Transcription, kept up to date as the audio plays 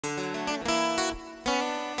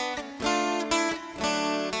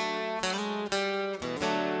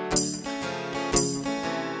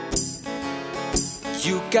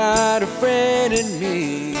got a friend in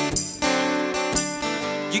me.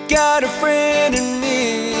 You got a friend in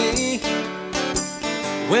me.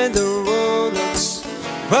 When the road looks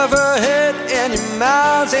rough ahead and you're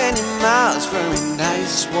miles from a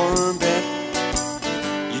nice warm bed,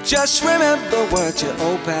 you just remember what your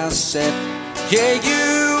old pal said. Yeah,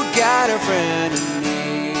 you got a friend in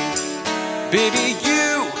me. Baby,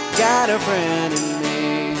 you got a friend in me.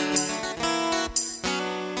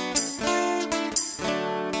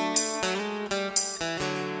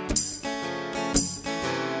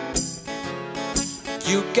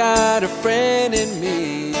 You got a friend in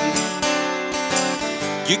me.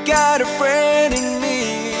 You got a friend in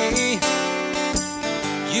me.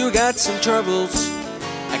 You got some troubles,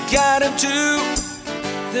 I got them too.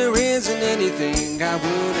 There isn't anything I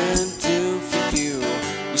wouldn't do for you.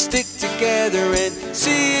 We stick together and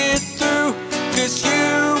see it through, 'cause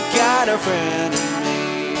you got a friend in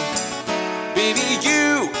me. Baby,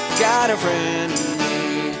 you got a friend in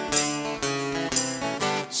me.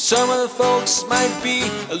 Some of the folks might be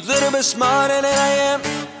a little bit smarter than I am,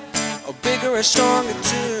 or bigger and stronger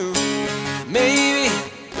too, maybe,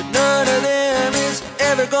 but none of them is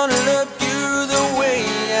ever gonna love you the way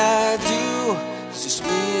I do. It's just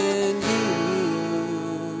me and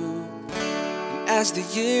you. And as the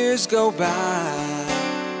years go by,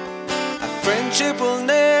 our friendship will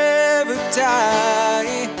never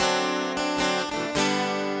die.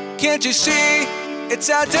 Can't you see, it's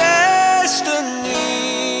our destiny?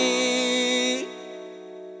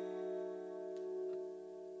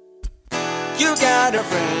 You got a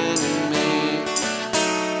friend in me.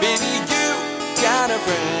 Baby, you got a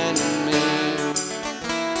friend in me.